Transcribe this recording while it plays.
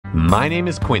My name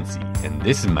is Quincy, and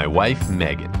this is my wife,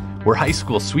 Megan. We're high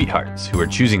school sweethearts who are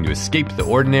choosing to escape the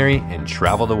ordinary and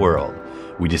travel the world.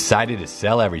 We decided to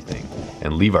sell everything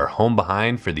and leave our home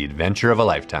behind for the adventure of a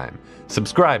lifetime.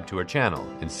 Subscribe to our channel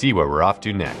and see where we're off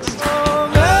to next.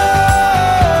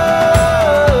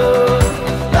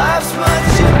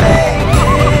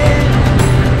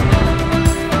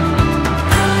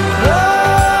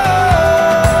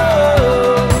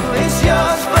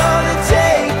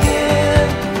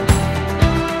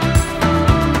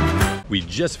 We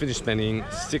just finished spending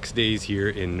 6 days here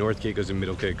in North Caicos and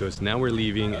Middle Caicos. Now we're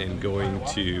leaving and going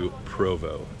to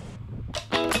Provo.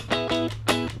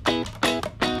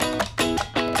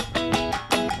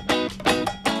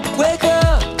 Wake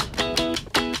up,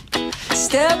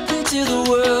 step into the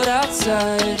world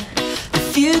outside. The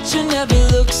future never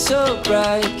looks so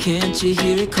bright. Can't you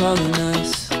hear it calling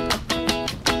us?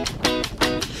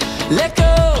 Let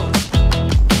go,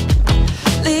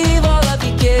 leave all of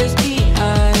your cares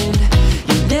behind.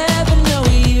 You never know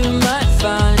where you might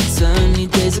find. Sunny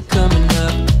days are coming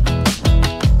up.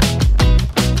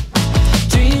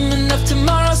 Dreaming of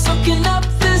tomorrow, soaking up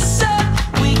the sun.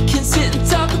 We can sit and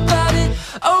talk about it,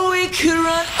 or we could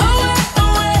run away,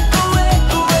 away, away,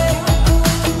 away.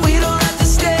 We don't have to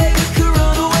stay, we could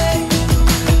run away.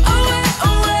 Away,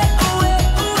 away, away,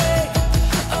 away.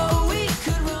 Oh, we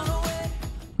could run away.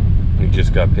 We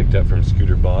just got picked up from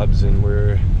Scooter Bob's and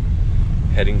we're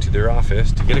heading to their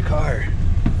office to get a car.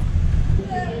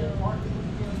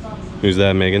 Who's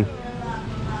that, Megan?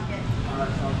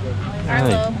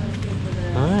 Hi.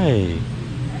 Hi.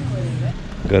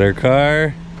 Got our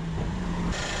car.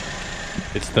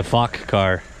 It's the Fock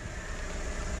car.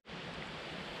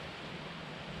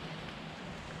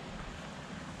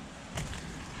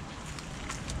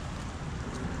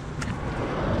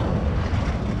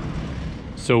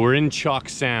 So we're in Chalk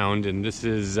Sound, and this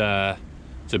is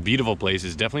it's a beautiful place.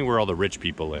 It's definitely where all the rich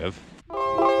people live.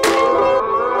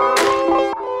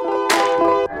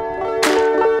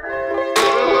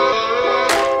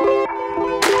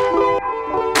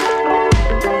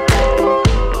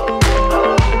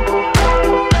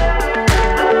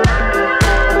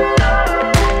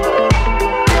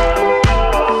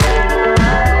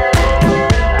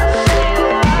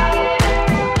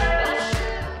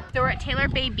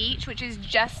 Bight Beach, which is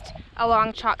just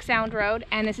along Chalk Sound Road,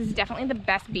 and this is definitely the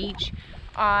best beach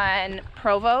on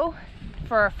Provo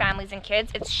for families and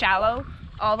kids. It's shallow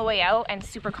all the way out and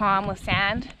super calm with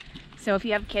sand. So if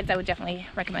you have kids, I would definitely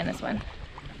recommend this one.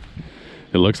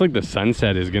 It looks like the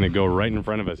sunset is gonna go right in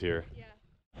front of us here. Yeah.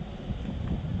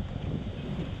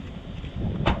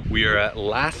 We are at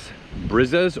Las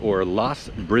Brisas or Las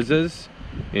Brisas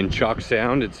in Chalk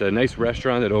Sound. It's a nice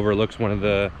restaurant that overlooks one of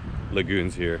the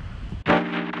lagoons here.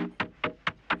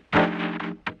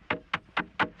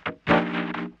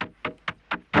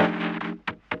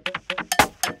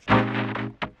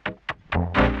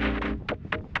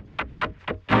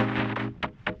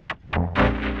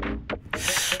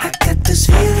 This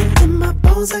feeling in my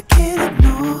bones I can't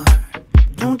ignore.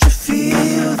 Don't you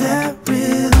feel that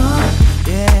rhythm?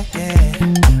 Yeah,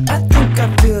 yeah. I think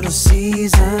I feel the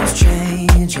seasons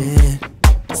changing.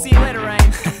 See you later,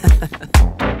 Ryan.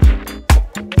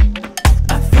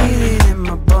 I feel it in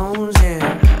my bones,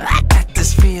 yeah. I got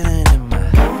this feeling in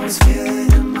my bones, feel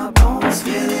it in my bones,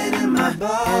 feel it in my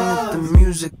bones. And if the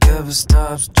music ever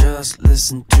stops, just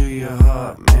listen to your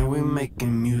heart, man. We're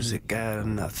making music out of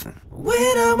nothing.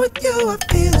 When I'm with you, I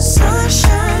feel the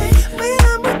sunshine. When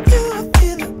I'm with you, I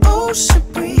feel the ocean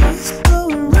breeze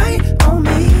blowing right on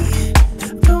me.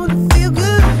 Don't it feel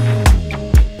good?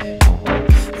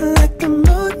 Like the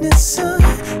morning sun,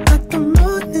 like the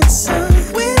morning sun.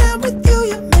 When I'm with you,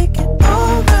 you make it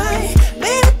alright.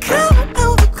 Baby, come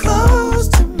over close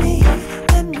to me.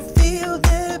 Let me feel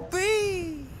that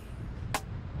breeze.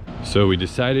 So we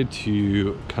decided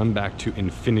to come back to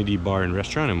Infinity Bar and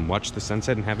Restaurant and watch the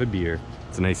sunset and have a beer.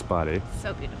 It's a nice spot, eh?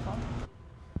 So beautiful.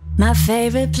 My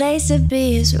favorite place to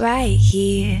be is right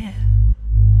here.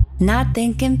 Not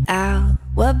thinking about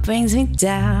what brings me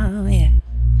down, yeah.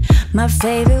 My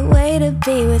favorite way to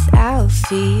be without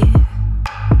fear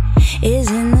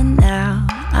is in the now.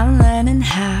 I'm learning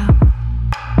how.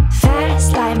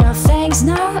 Fast life, no thanks,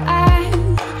 no,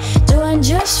 I'm doing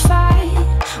just fine.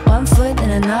 One foot in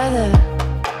another,